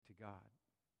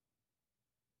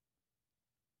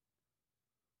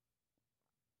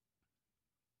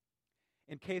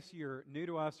In case you're new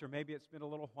to us, or maybe it's been a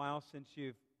little while since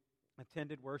you've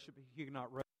attended worship at Huguenot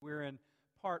Road, we're in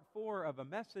part 4 of a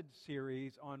message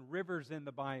series on rivers in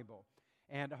the Bible.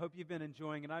 And I hope you've been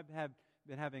enjoying it. I've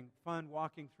been having fun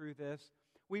walking through this.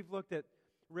 We've looked at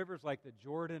rivers like the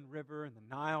Jordan River and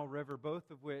the Nile River,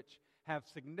 both of which have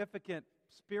significant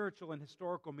spiritual and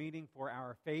historical meaning for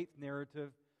our faith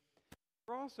narrative.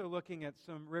 We're also looking at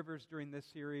some rivers during this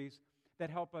series that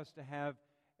help us to have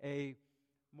a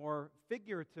more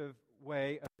figurative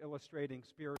way of illustrating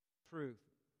spiritual truth.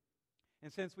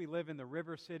 And since we live in the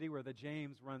river city where the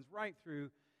James runs right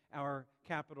through our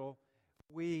capital,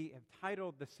 we have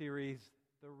titled the series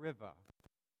The River.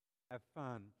 Have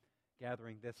fun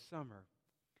gathering this summer.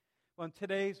 Well, in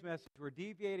today's message, we're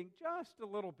deviating just a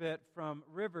little bit from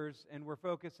rivers, and we're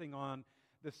focusing on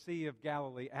the Sea of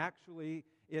Galilee. Actually,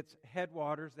 its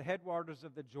headwaters, the headwaters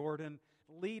of the Jordan,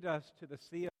 lead us to the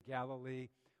Sea of Galilee,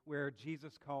 where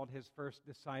Jesus called his first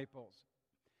disciples.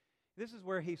 This is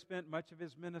where he spent much of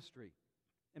his ministry.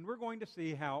 And we're going to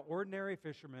see how ordinary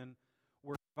fishermen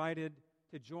were invited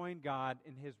to join God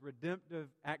in his redemptive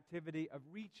activity of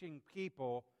reaching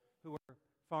people who are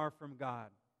far from God.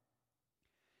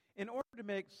 In order to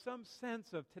make some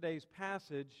sense of today's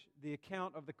passage, the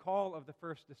account of the call of the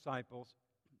first disciples,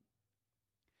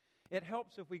 it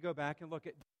helps if we go back and look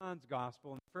at John's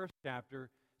Gospel in the first chapter,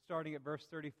 starting at verse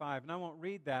 35. And I won't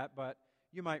read that, but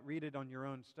you might read it on your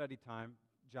own study time,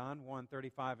 John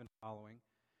 1:35 and following.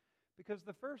 Because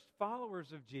the first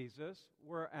followers of Jesus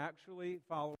were actually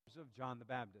followers of John the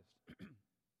Baptist.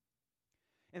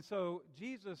 And so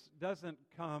Jesus doesn't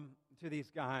come to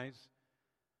these guys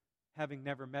having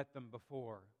never met them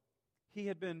before. He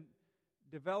had been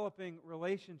developing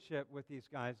relationship with these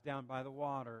guys down by the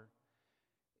water.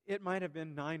 It might have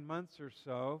been 9 months or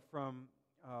so from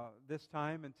this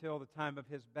time until the time of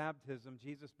his baptism,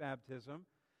 Jesus' baptism,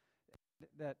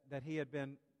 that he had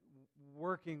been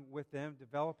working with them,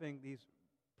 developing these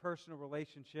personal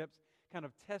relationships, kind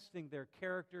of testing their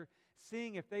character,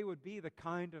 seeing if they would be the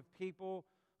kind of people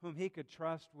whom he could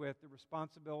trust with the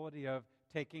responsibility of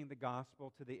taking the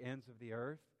gospel to the ends of the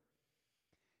earth.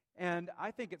 And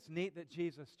I think it's neat that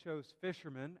Jesus chose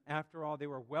fishermen. After all, they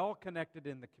were well connected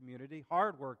in the community,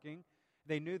 hardworking.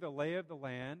 They knew the lay of the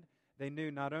land. They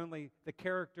knew not only the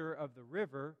character of the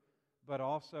river, but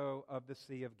also of the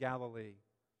Sea of Galilee.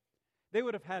 They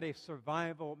would have had a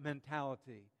survival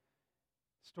mentality.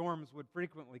 Storms would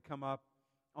frequently come up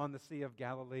on the Sea of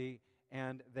Galilee,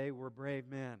 and they were brave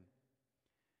men.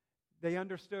 They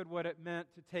understood what it meant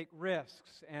to take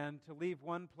risks and to leave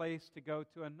one place to go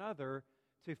to another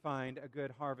to find a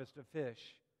good harvest of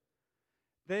fish.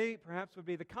 They perhaps would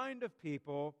be the kind of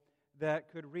people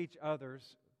that could reach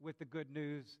others with the good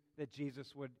news that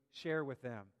Jesus would share with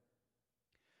them.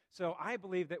 So I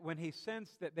believe that when he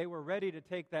sensed that they were ready to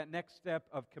take that next step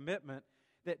of commitment,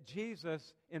 that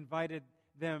Jesus invited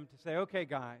them to say, okay,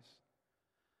 guys,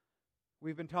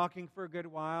 we've been talking for a good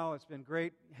while. It's been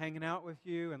great hanging out with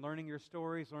you and learning your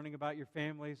stories, learning about your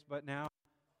families, but now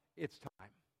it's time.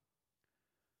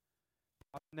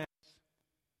 Up next,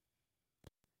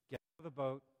 get out of the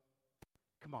boat.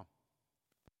 Come on.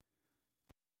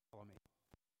 Follow me.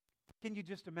 Can you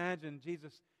just imagine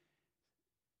Jesus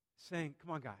saying,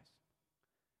 come on, guys,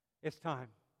 it's time.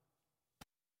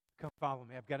 Come follow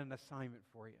me. I've got an assignment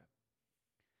for you.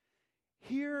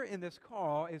 Here in this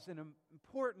call is an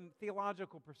important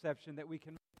theological perception that we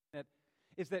can make,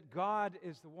 is that God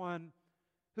is the one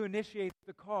who initiates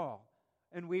the call,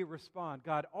 and we respond.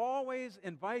 God always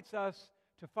invites us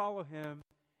to follow him,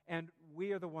 and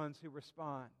we are the ones who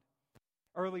respond.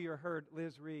 Earlier heard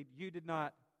Liz read, you did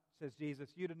not, says Jesus,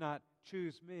 you did not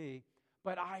choose me,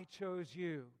 but I chose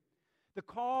you. The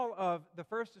call of the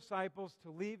first disciples to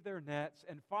leave their nets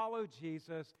and follow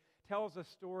Jesus tells a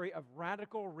story of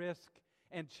radical risk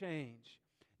and change.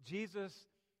 Jesus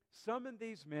summoned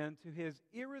these men to his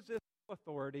irresistible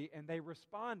authority, and they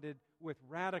responded with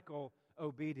radical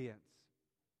obedience.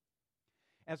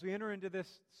 As we enter into this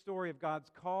story of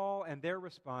God's call and their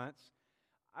response,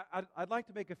 I'd like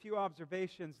to make a few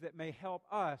observations that may help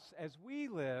us as we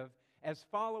live as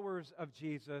followers of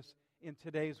Jesus in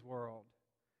today's world.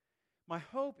 My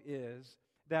hope is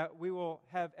that we will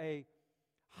have a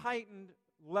heightened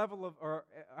level of, or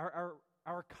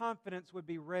our confidence would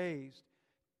be raised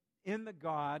in the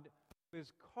God who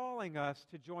is calling us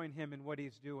to join him in what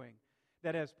he's doing.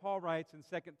 That, as Paul writes in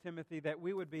 2 Timothy, that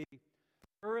we would be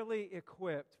thoroughly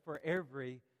equipped for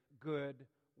every good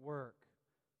work.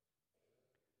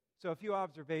 So a few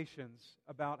observations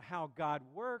about how God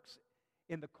works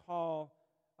in the call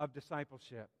of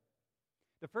discipleship.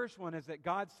 The first one is that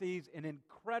God sees an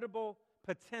incredible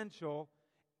potential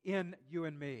in you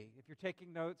and me. If you're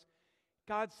taking notes,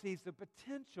 God sees the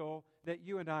potential that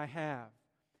you and I have.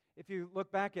 If you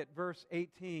look back at verse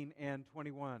 18 and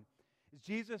 21, as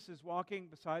Jesus is walking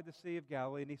beside the Sea of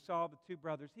Galilee and he saw the two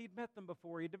brothers. He'd met them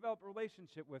before. He developed a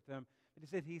relationship with them. But he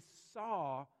said he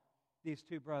saw these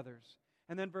two brothers.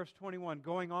 And then verse 21,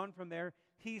 going on from there,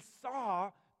 he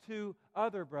saw two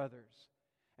other brothers.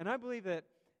 And I believe that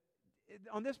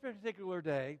on this particular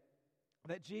day,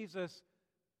 that Jesus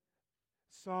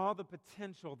saw the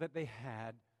potential that they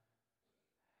had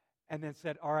and then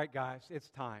said, all right, guys, it's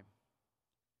time.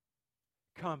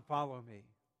 Come, follow me.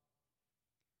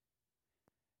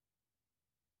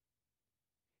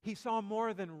 He saw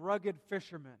more than rugged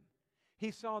fishermen.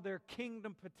 He saw their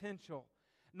kingdom potential.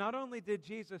 Not only did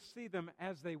Jesus see them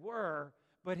as they were,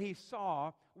 but he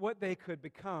saw what they could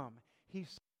become. He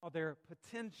saw their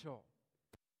potential.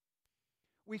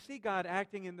 We see God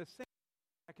acting in the same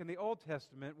way back in the Old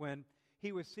Testament when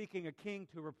he was seeking a king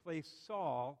to replace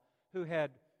Saul, who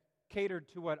had catered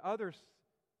to what others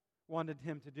wanted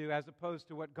him to do as opposed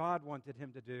to what God wanted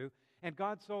him to do. And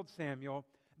God told Samuel,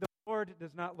 the Lord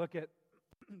does not look at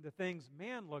the things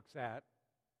man looks at.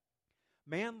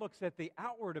 Man looks at the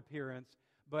outward appearance,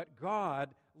 but God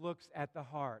looks at the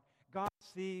heart. God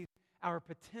sees our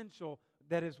potential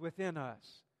that is within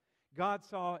us. God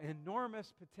saw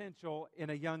enormous potential in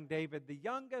a young David, the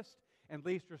youngest and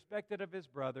least respected of his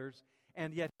brothers,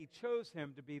 and yet he chose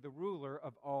him to be the ruler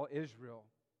of all Israel.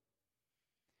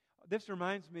 This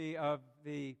reminds me of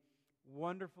the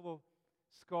wonderful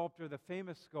sculptor, the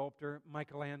famous sculptor,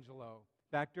 Michelangelo,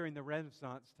 back during the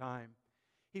Renaissance time.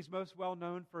 He's most well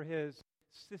known for his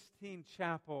Sistine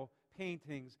Chapel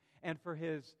paintings and for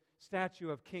his statue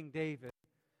of King David.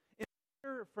 In a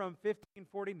letter from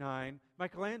 1549,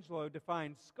 Michelangelo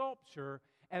defined sculpture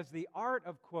as the art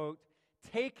of, quote,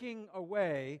 taking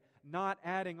away, not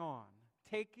adding on.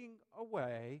 Taking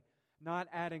away, not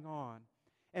adding on.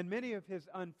 And many of his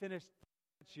unfinished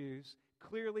statues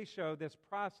clearly show this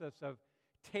process of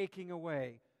taking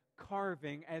away,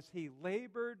 carving, as he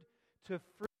labored to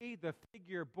free the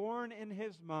figure born in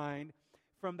his mind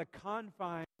from the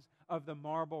confines of the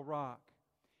marble rock.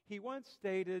 He once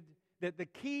stated that the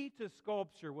key to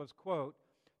sculpture was, quote,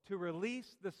 to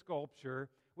release the sculpture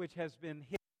which has been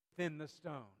hidden within the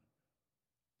stone.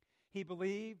 He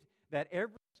believed that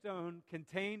every stone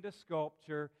contained a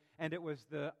sculpture, and it was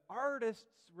the artist's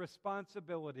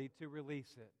responsibility to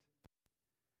release it.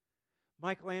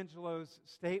 Michelangelo's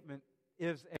statement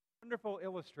is a wonderful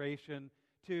illustration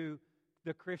to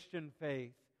the Christian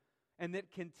faith, and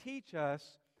that can teach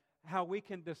us how we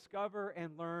can discover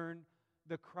and learn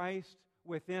the Christ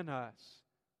within us.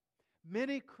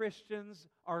 Many Christians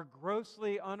are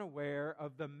grossly unaware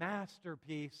of the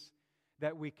masterpiece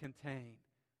that we contain.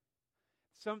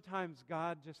 Sometimes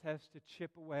God just has to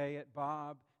chip away at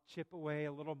Bob, chip away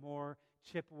a little more,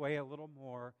 chip away a little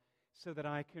more, so that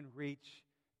I can reach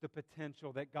the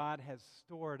potential that God has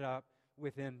stored up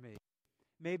within me.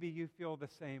 Maybe you feel the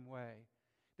same way,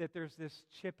 that there's this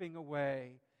chipping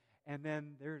away, and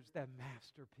then there's that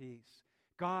masterpiece.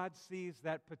 God sees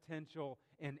that potential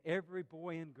in every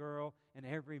boy and girl and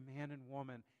every man and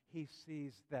woman. He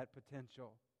sees that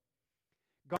potential.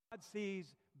 God sees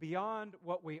beyond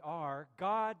what we are.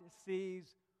 God sees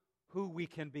who we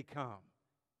can become.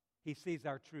 He sees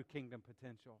our true kingdom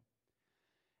potential.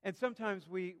 And sometimes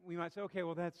we might say, okay,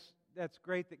 well, that's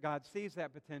great that God sees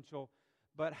that potential,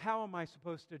 but how am I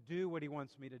supposed to do what He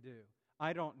wants me to do?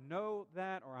 I don't know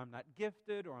that, or I'm not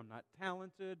gifted, or I'm not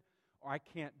talented, or I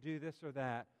can't do this or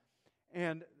that.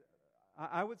 And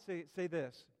I would say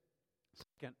this.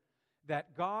 Second,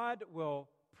 that God will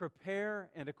prepare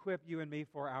and equip you and me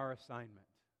for our assignment.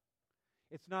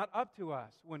 It's not up to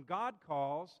us. When God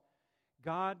calls,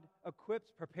 God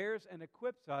prepares and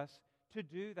equips us to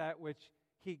do that which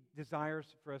He desires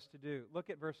for us to do. Look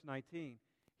at verse 19.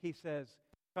 He says,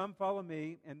 come follow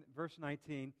me, in verse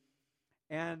 19,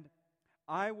 and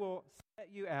I will set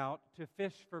you out to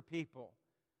fish for people,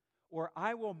 or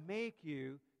I will make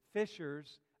you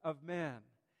fishers of men.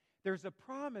 There's a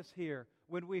promise here.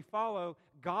 When we follow,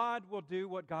 God will do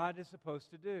what God is supposed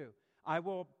to do. I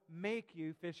will make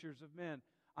you fishers of men.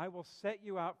 I will set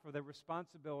you out for the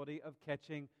responsibility of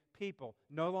catching people.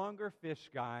 No longer fish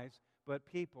guys, but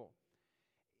people.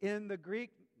 In the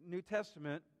Greek New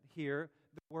Testament here,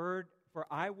 the word for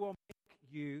I will make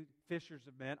you fishers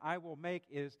of men, I will make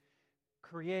is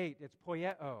create. It's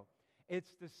poieo.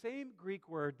 It's the same Greek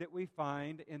word that we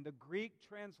find in the Greek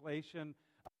translation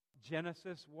of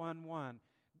Genesis 1:1.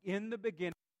 In the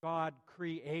beginning, God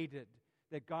created.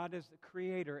 That God is the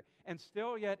creator and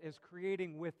still yet is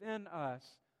creating within us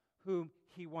whom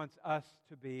He wants us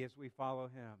to be as we follow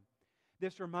Him.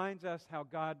 This reminds us how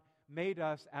God made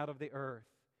us out of the earth.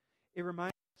 It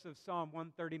reminds us of Psalm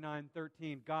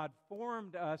 139:13. God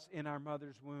formed us in our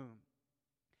mother's womb.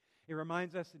 It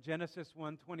reminds us of Genesis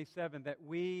 1:27 that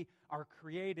we are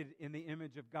created in the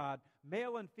image of God.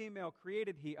 Male and female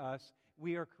created He us.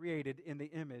 We are created in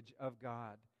the image of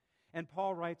God. And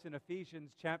Paul writes in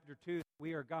Ephesians chapter 2,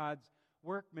 we are God's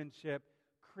workmanship,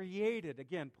 created,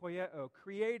 again, poieo,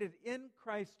 created in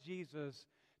Christ Jesus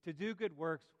to do good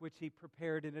works which He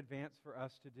prepared in advance for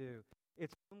us to do.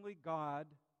 It's only God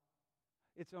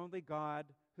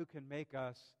who can make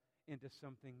us into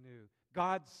something new.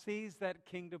 God sees that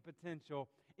kingdom potential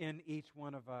in each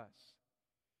one of us.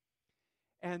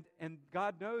 And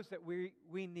God knows that we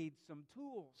need some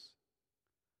tools.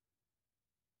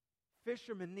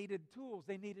 Fishermen needed tools.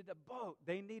 They needed a boat.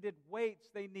 They needed weights.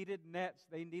 They needed nets.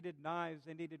 They needed knives.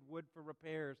 They needed wood for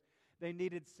repairs. They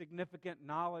needed significant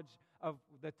knowledge of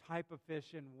the type of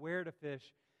fish and where to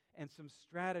fish and some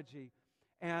strategy.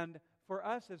 And for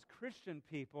us as Christian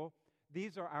people,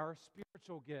 these are our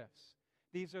spiritual gifts.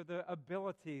 These are the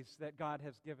abilities that God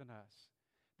has given us.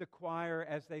 The choir,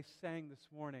 as they sang this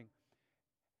morning,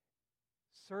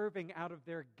 serving out of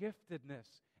their giftedness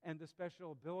and the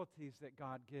special abilities that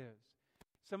God gives.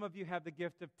 Some of you have the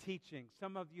gift of teaching.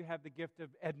 Some of you have the gift of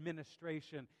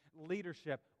administration,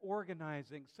 leadership,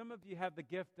 organizing. Some of you have the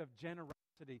gift of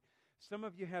generosity. Some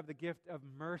of you have the gift of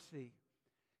mercy.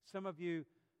 Some of you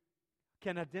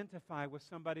can identify with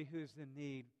somebody who's in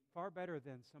need far better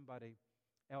than somebody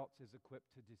else is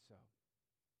equipped to do so.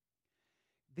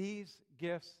 These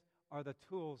gifts are the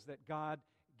tools that God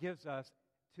gives us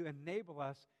to enable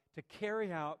us to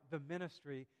carry out the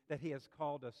ministry that He has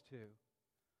called us to.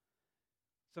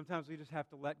 Sometimes we just have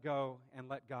to let go and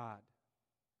let God.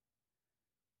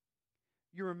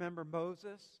 You remember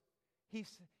Moses?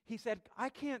 He said, I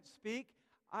can't speak.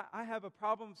 I have a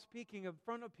problem speaking in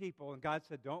front of people. And God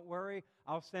said, don't worry.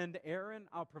 I'll send Aaron.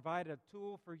 I'll provide a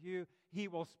tool for you. He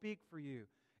will speak for you.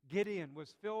 Gideon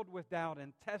was filled with doubt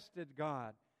and tested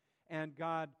God. And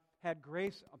God had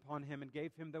grace upon him and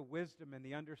gave him the wisdom and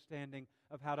the understanding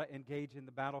of how to engage in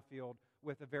the battlefield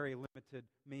with a very limited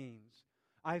means.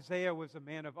 Isaiah was a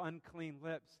man of unclean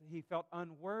lips. He felt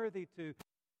unworthy to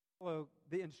follow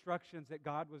the instructions that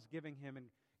God was giving him, and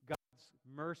God's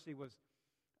mercy was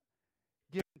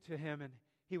given to him, and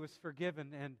he was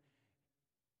forgiven and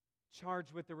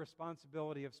charged with the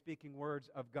responsibility of speaking words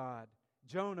of God.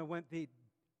 Jonah went the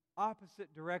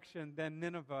opposite direction than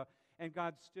Nineveh, and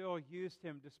God still used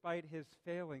him despite his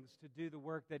failings to do the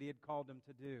work that He had called him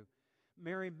to do.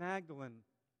 Mary Magdalene,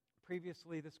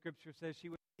 previously the Scripture says she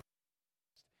was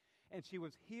and she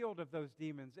was healed of those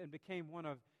demons and became one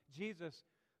of Jesus'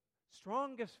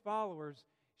 strongest followers.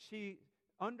 She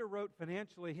underwrote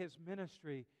financially His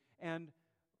ministry and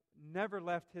never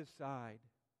left His side.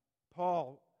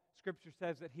 Paul, Scripture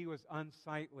says that he was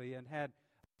unsightly and had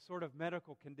a sort of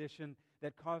medical condition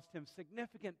that caused him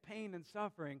significant pain and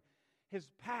suffering. His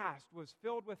past was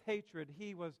filled with hatred.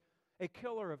 He was a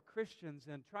killer of Christians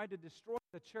and tried to destroy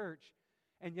the church,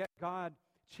 and yet God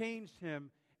changed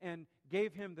him and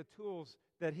gave him the tools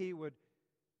that he would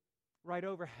write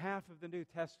over half of the New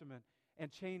Testament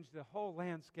and change the whole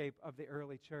landscape of the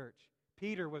early church.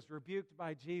 Peter was rebuked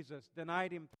by Jesus,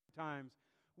 denied Him 3 times,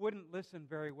 wouldn't listen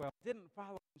very well, didn't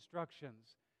follow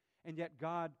instructions, and yet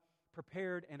God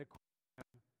prepared and equipped him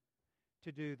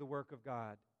to do the work of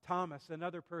God. Thomas,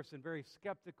 another person, very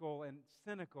skeptical and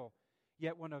cynical,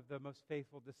 yet one of the most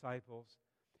faithful disciples.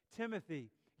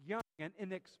 Timothy, young and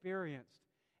inexperienced,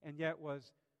 and yet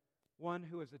was one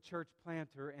who was a church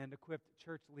planter and equipped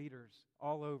church leaders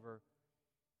all over.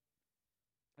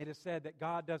 It is said that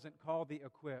God doesn't call the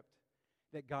equipped,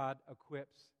 that God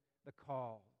equips the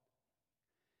called.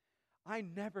 I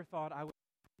never thought I was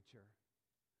a preacher.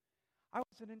 I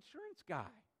was an insurance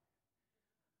guy.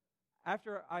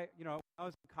 After I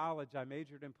was in college, I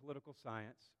majored in political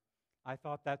science. I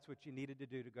thought that's what you needed to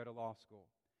do to go to law school.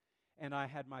 And I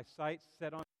had my sights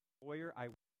set on a lawyer. I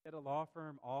worked at a law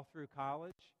firm all through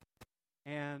college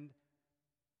and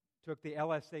took the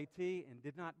LSAT and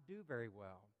did not do very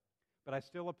well. But I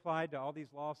still applied to all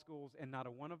these law schools, and not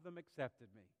a one of them accepted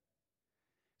me.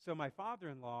 So my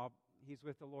father-in-law, he's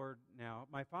with the Lord now,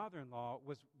 my father-in-law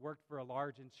worked for a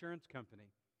large insurance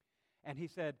company. And he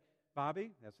said,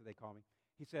 Bobby, that's what they call me,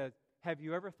 he said, have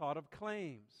you ever thought of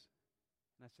claims?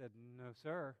 And I said, no,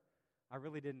 sir. I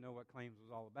really didn't know what claims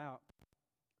was all about.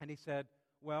 And he said,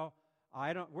 well,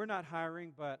 we're not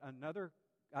hiring, but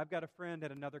I've got a friend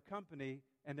at another company,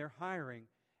 and they're hiring,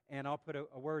 and I'll put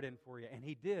a word in for you. And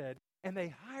he did, and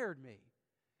they hired me.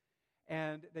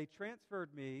 And they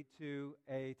transferred me to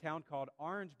a town called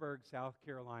Orangeburg, South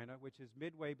Carolina, which is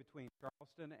midway between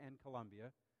Charleston and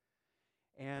Columbia.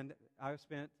 And I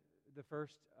spent the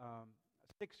first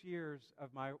 6 years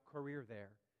of my career there.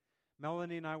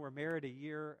 Melanie and I were married a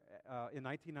year in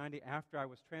 1990 after I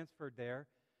was transferred there.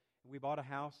 We bought a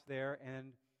house there,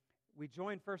 and we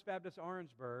joined First Baptist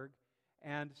Orangeburg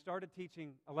and started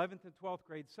teaching 11th and 12th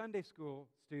grade Sunday school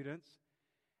students.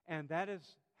 And that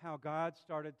is how God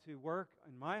started to work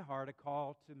in my heart a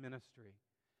call to ministry.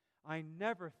 I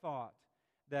never thought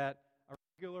that a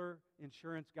regular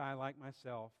insurance guy like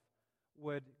myself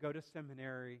would go to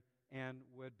seminary and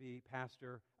would be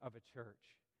pastor of a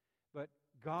church. But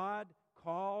God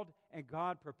called and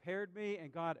God prepared me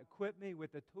and God equipped me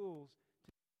with the tools.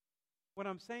 What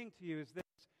I'm saying to you is this,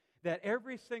 that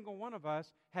every single one of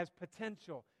us has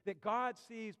potential, that God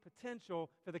sees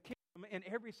potential for the kingdom in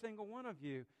every single one of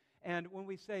you. And when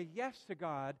we say yes to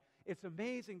God, it's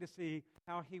amazing to see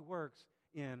how He works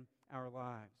in our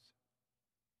lives.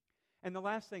 And the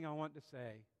last thing I want to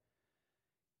say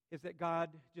is that God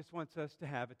just wants us to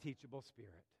have a teachable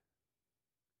spirit.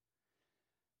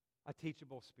 A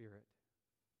teachable spirit.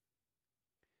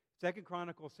 2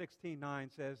 Chronicles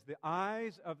 16:9 says, "The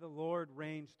eyes of the Lord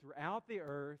range throughout the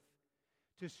earth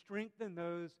to strengthen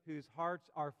those whose hearts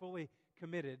are fully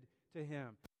committed to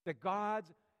Him." That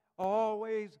God's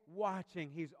always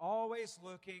watching. He's always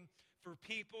looking for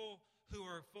people who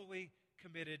are fully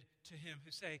committed to Him,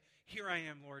 who say, "Here I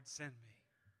am, Lord, send me.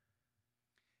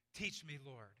 Teach me,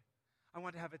 Lord. I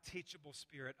want to have a teachable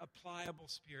spirit, a pliable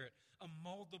spirit, a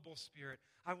moldable spirit.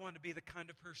 I want to be the kind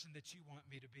of person that you want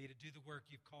me to be, to do the work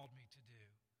you've called me to do."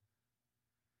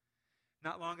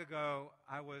 Not long ago,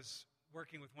 I was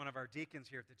working with one of our deacons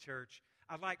here at the church.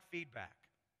 I like feedback.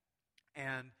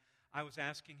 And I was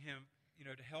asking him,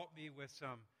 to help me with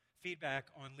some feedback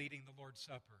on leading the Lord's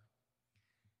Supper.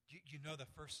 You know the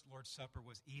first Lord's Supper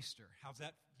was Easter. How's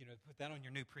that? Put that on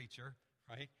your new preacher,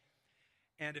 right?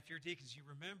 And if you're deacons, you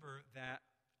remember that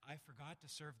I forgot to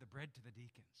serve the bread to the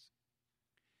deacons.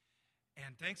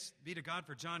 And thanks be to God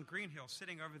for John Greenhill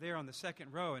sitting over there on the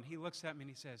second row, and he looks at me and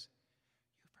he says,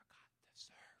 "You forgot to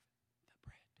serve the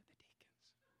bread to the deacons."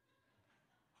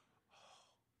 Oh,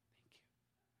 thank you.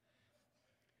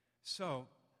 So,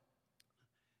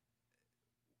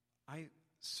 I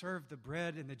served the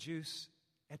bread and the juice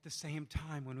at the same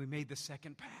time when we made the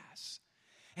second pass.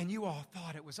 And you all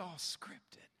thought it was all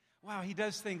scripted. Wow, He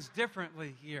does things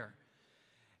differently here.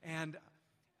 And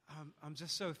I'm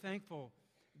just so thankful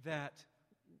that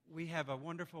we have a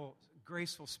wonderful,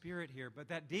 graceful spirit here. But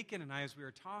that deacon and I, as we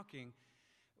were talking,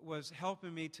 was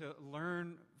helping me to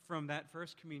learn from that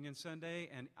First Communion Sunday.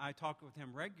 And I talked with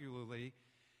him regularly.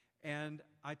 And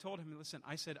I told him, listen,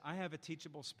 I said, I have a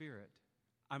teachable spirit.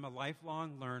 I'm a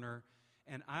lifelong learner,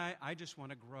 and I just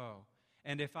want to grow.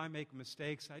 And if I make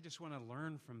mistakes, I just want to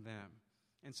learn from them.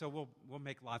 And so we'll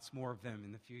make lots more of them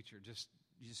in the future, just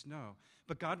know.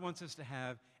 But God wants us to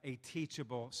have a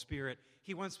teachable spirit.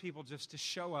 He wants people just to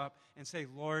show up and say,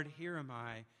 "Lord, here am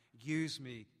I. Use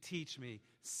me, teach me,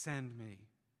 send me."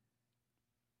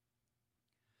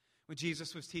 When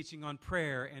Jesus was teaching on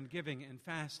prayer and giving and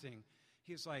fasting,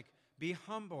 He's like, be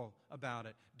humble about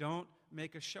it. Don't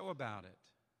make a show about it.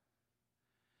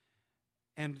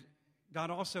 And God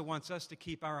also wants us to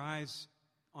keep our eyes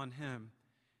on Him.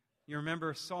 You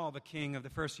remember Saul, the king of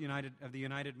the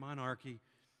United Monarchy,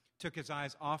 took his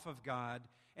eyes off of God,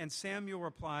 and Samuel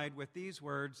replied with these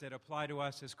words that apply to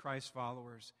us as Christ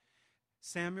followers.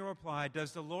 Samuel replied,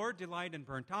 "Does the Lord delight in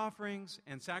burnt offerings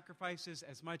and sacrifices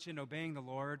as much in obeying the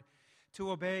Lord? To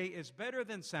obey is better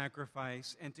than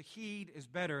sacrifice, and to heed is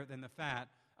better than the fat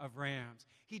of rams."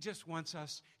 He just wants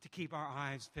us to keep our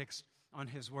eyes fixed on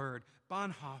His word.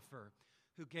 Bonhoeffer,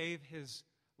 who gave his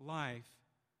life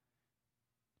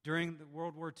during the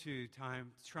World War II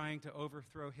time trying to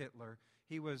overthrow Hitler,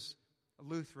 he was a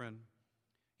Lutheran.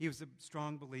 He was a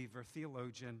strong believer,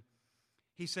 theologian.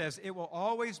 He says, "It will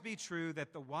always be true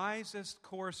that the wisest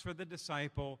course for the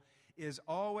disciple is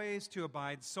always to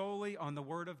abide solely on the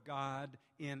Word of God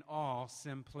in all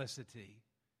simplicity."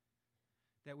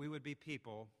 That we would be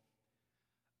people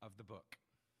of the book.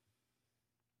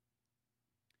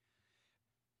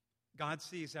 God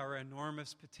sees our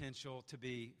enormous potential to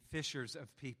be fishers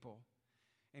of people.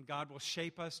 And God will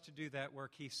shape us to do that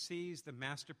work. He sees the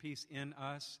masterpiece in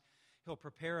us. He'll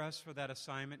prepare us for that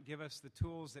assignment, give us the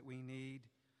tools that we need.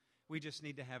 We just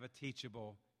need to have a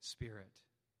teachable spirit.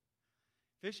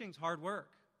 Fishing's hard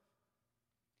work.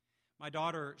 My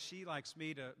daughter, she likes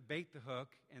me to bait the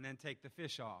hook and then take the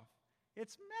fish off.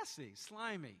 It's messy,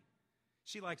 slimy.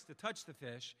 She likes to touch the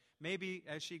fish. Maybe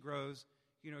as she grows,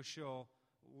 she'll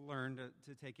learn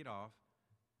to take it off.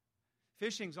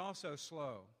 Fishing's also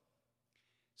slow.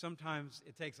 Sometimes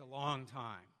it takes a long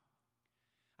time.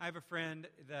 I have a friend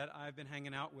that I've been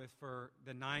hanging out with for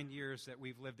the 9 years that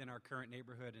we've lived in our current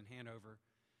neighborhood in Hanover.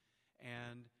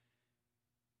 And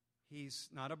he's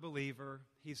not a believer.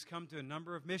 He's come to a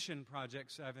number of mission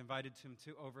projects I've invited him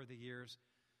to over the years,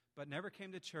 but never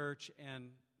came to church. And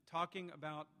talking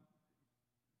about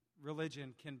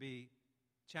religion can be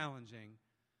challenging.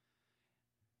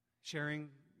 Sharing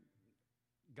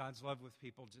God's love with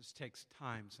people just takes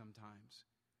time sometimes.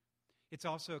 It's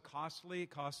also costly. It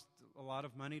costs a lot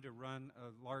of money to run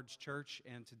a large church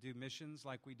and to do missions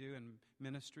like we do and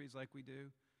ministries like we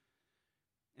do.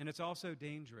 And it's also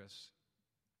dangerous.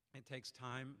 It takes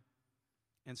time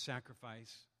and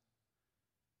sacrifice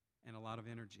and a lot of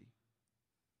energy.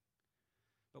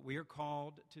 But we are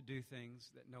called to do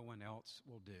things that no one else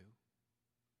will do.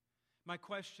 My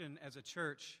question as a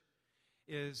church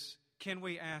is, can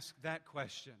we ask that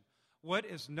question? What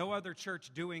is no other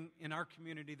church doing in our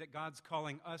community that God's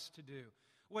calling us to do?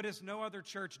 What is no other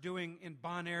church doing in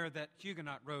Bon Air that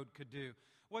Huguenot Road could do?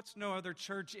 What's no other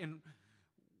church in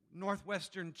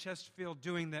northwestern Chesterfield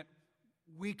doing that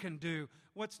we can do?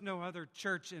 What's no other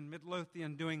church in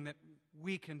Midlothian doing that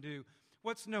we can do?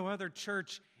 What's no other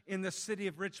church in the city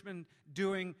of Richmond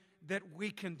doing that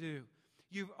we can do?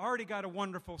 You've already got a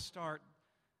wonderful start.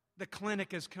 The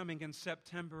clinic is coming in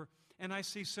September, and I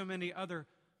see so many other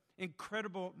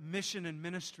incredible mission and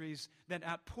ministries that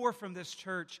outpour from this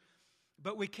church,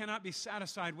 but we cannot be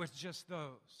satisfied with just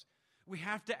those. We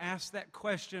have to ask that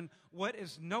question, what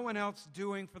is no one else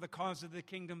doing for the cause of the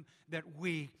kingdom that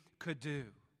we could do?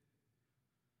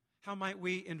 How might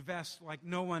we invest like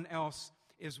no one else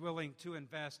is willing to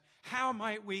invest? How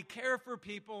might we care for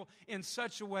people in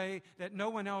such a way that no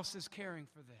one else is caring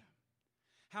for them?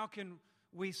 How can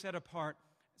we set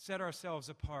ourselves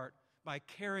apart by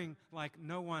caring like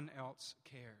no one else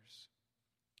cares?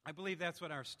 I believe that's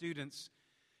what our students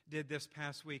did this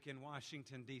past week in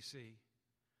Washington, D.C.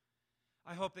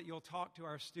 I hope that you'll talk to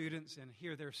our students and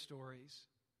hear their stories.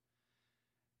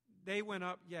 They went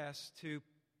up, yes, to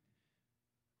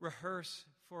rehearse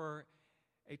for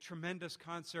a tremendous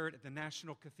concert at the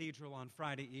National Cathedral on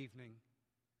Friday evening.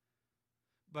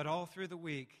 But all through the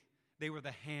week, they were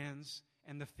the hands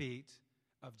and the feet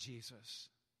of Jesus.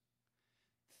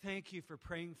 Thank you for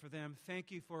praying for them.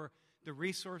 Thank you for the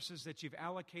resources that you've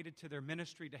allocated to their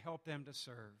ministry to help them to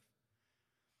serve.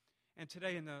 And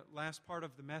today, in the last part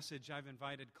of the message, I've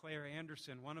invited Claire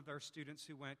Anderson, one of our students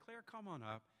who went. Claire, come on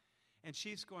up. And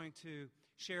she's going to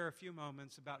share a few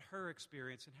moments about her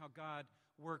experience and how God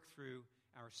worked through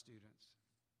our students.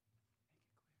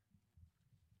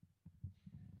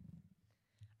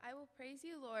 I will praise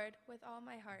you, Lord, with all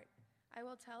my heart. I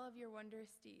will tell of your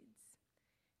wondrous deeds.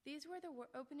 These were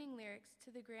the opening lyrics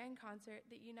to the grand concert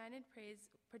that United Praise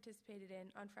participated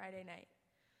in on Friday night.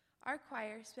 Our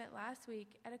choir spent last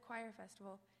week at a choir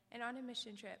festival and on a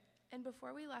mission trip, and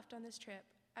before we left on this trip,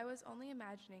 I was only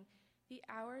imagining the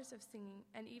hours of singing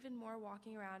and even more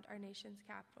walking around our nation's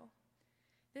capital.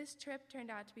 This trip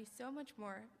turned out to be so much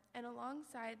more, and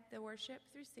alongside the worship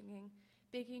through singing,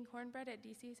 baking cornbread at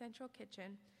DC Central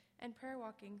Kitchen, and prayer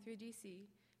walking through DC,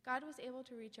 God was able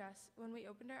to reach us when we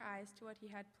opened our eyes to what he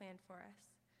had planned for us.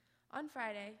 On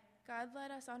Friday, God led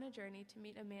us on a journey to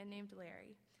meet a man named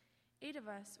Larry. 8 of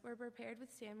us were prepared with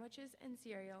sandwiches and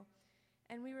cereal,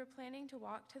 and we were planning to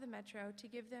walk to the metro to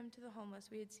give them to the homeless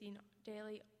we had seen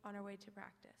daily on our way to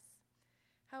practice.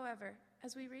 However,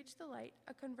 as we reached the light,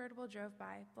 a convertible drove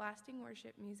by, blasting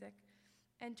worship music,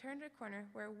 and turned a corner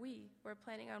where we were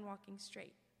planning on walking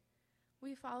straight.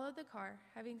 We followed the car,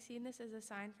 having seen this as a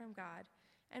sign from God,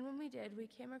 and when we did, we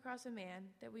came across a man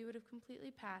that we would have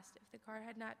completely passed if the car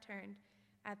had not turned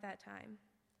at that time.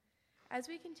 As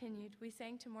we continued, we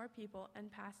sang to more people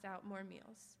and passed out more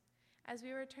meals. As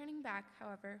we were turning back,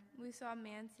 however, we saw a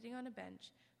man sitting on a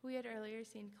bench who we had earlier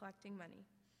seen collecting money.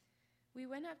 We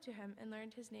went up to him and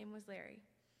learned his name was Larry,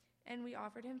 and we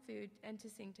offered him food and to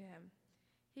sing to him.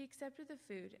 He accepted the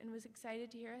food and was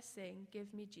excited to hear us sing,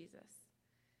 "Give Me Jesus."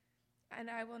 And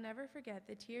I will never forget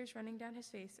the tears running down his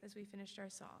face as we finished our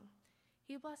song.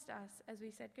 He blessed us as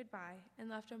we said goodbye and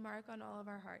left a mark on all of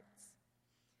our hearts.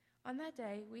 On that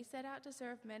day, we set out to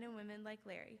serve men and women like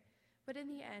Larry, but in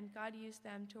the end, God used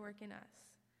them to work in us.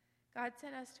 God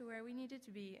sent us to where we needed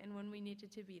to be and when we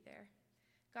needed to be there.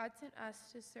 God sent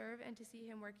us to serve and to see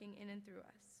him working in and through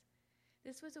us.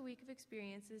 This was a week of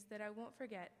experiences that I won't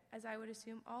forget, as I would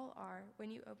assume all are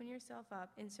when you open yourself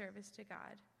up in service to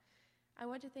God. I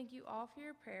want to thank you all for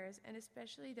your prayers, and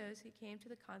especially those who came to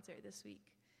the concert this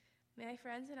week. My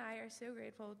friends and I are so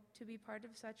grateful to be part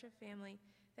of such a family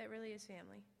that really is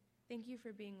family. Thank you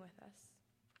for being with us.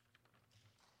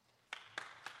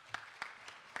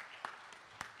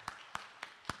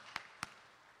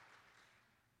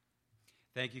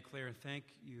 Thank you, Claire, and thank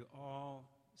you all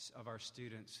of our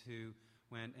students who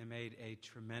went and made a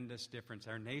tremendous difference.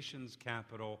 Our nation's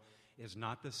capital is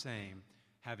not the same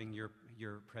having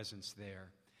your presence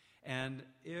there. And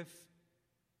if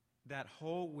that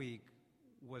whole week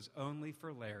was only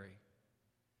for Larry,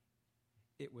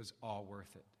 it was all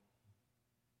worth it.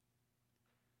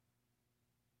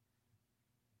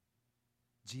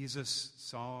 Jesus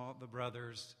saw the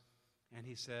brothers and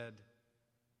he said,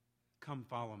 "Come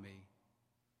follow me."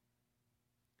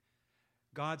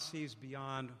 God sees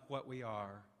beyond what we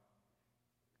are.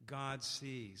 God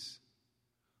sees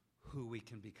who we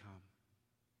can become.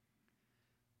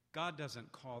 God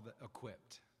doesn't call the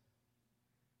equipped.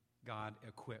 God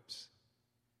equips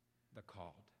the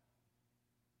called.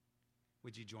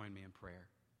 Would you join me in prayer?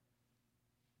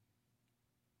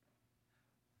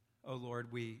 Oh Lord,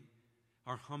 we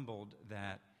are humbled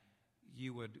that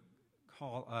you would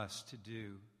call us to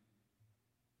do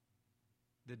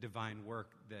the divine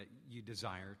work that you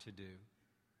desire to do.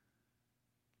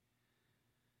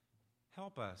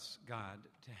 Help us, God,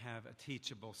 to have a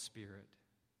teachable spirit,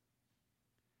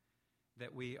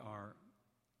 that we are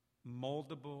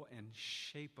moldable and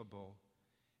shapeable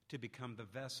to become the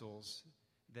vessels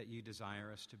that you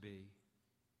desire us to be.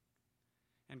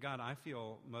 And God, I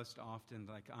feel most often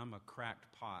like I'm a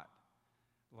cracked pot,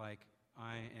 like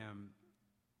I am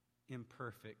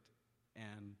imperfect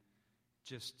and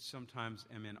just sometimes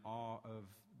am in awe of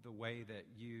the way that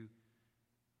you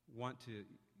want to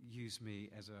use me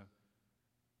as a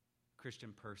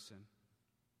Christian person.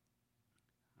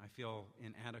 I feel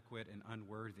inadequate and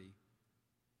unworthy.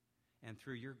 And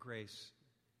through your grace,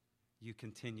 you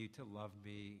continue to love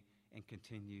me and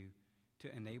continue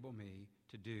to enable me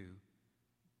to do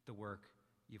the work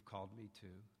you've called me to.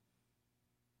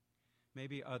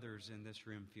 Maybe others in this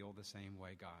room feel the same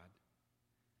way, God.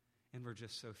 And we're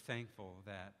just so thankful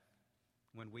that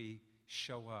when we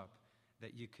show up,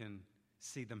 that you can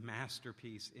see the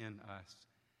masterpiece in us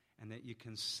and that you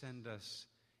can send us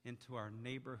into our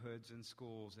neighborhoods and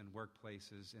schools and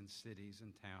workplaces and cities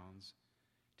and towns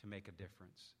to make a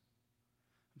difference.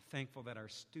 I'm thankful that our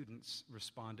students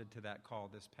responded to that call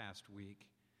this past week.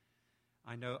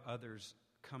 I know others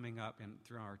coming up and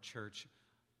through our church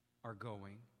are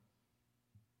going.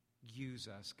 Use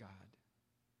us, God.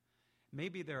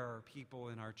 Maybe there are people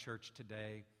in our church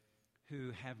today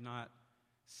who have not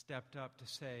stepped up to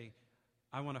say,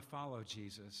 I want to follow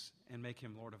Jesus and make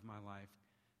him Lord of my life.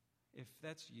 If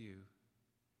that's you,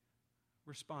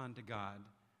 respond to God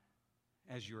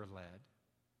as you're led.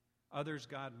 Others,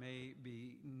 God, may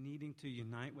be needing to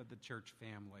unite with the church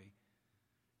family.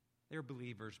 They're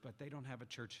believers, but they don't have a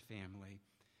church family.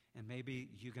 And maybe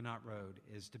Huguenot Road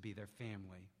is to be their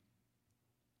family.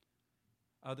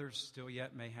 Others still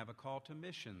yet may have a call to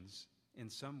missions in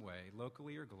some way,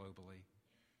 locally or globally.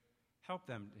 Help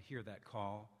them to hear that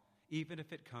call, even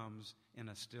if it comes in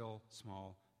a still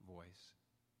small voice.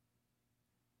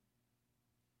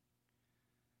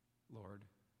 Lord,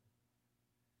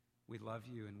 we love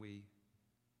you and we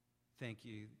thank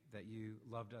you that you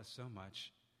loved us so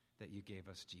much that you gave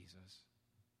us Jesus.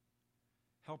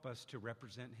 Help us to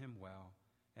represent him well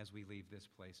as we leave this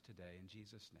place today. In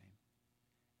Jesus'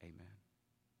 name, amen.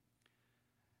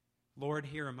 Lord,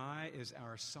 Here Am I is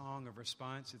our song of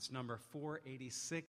response. It's number 486.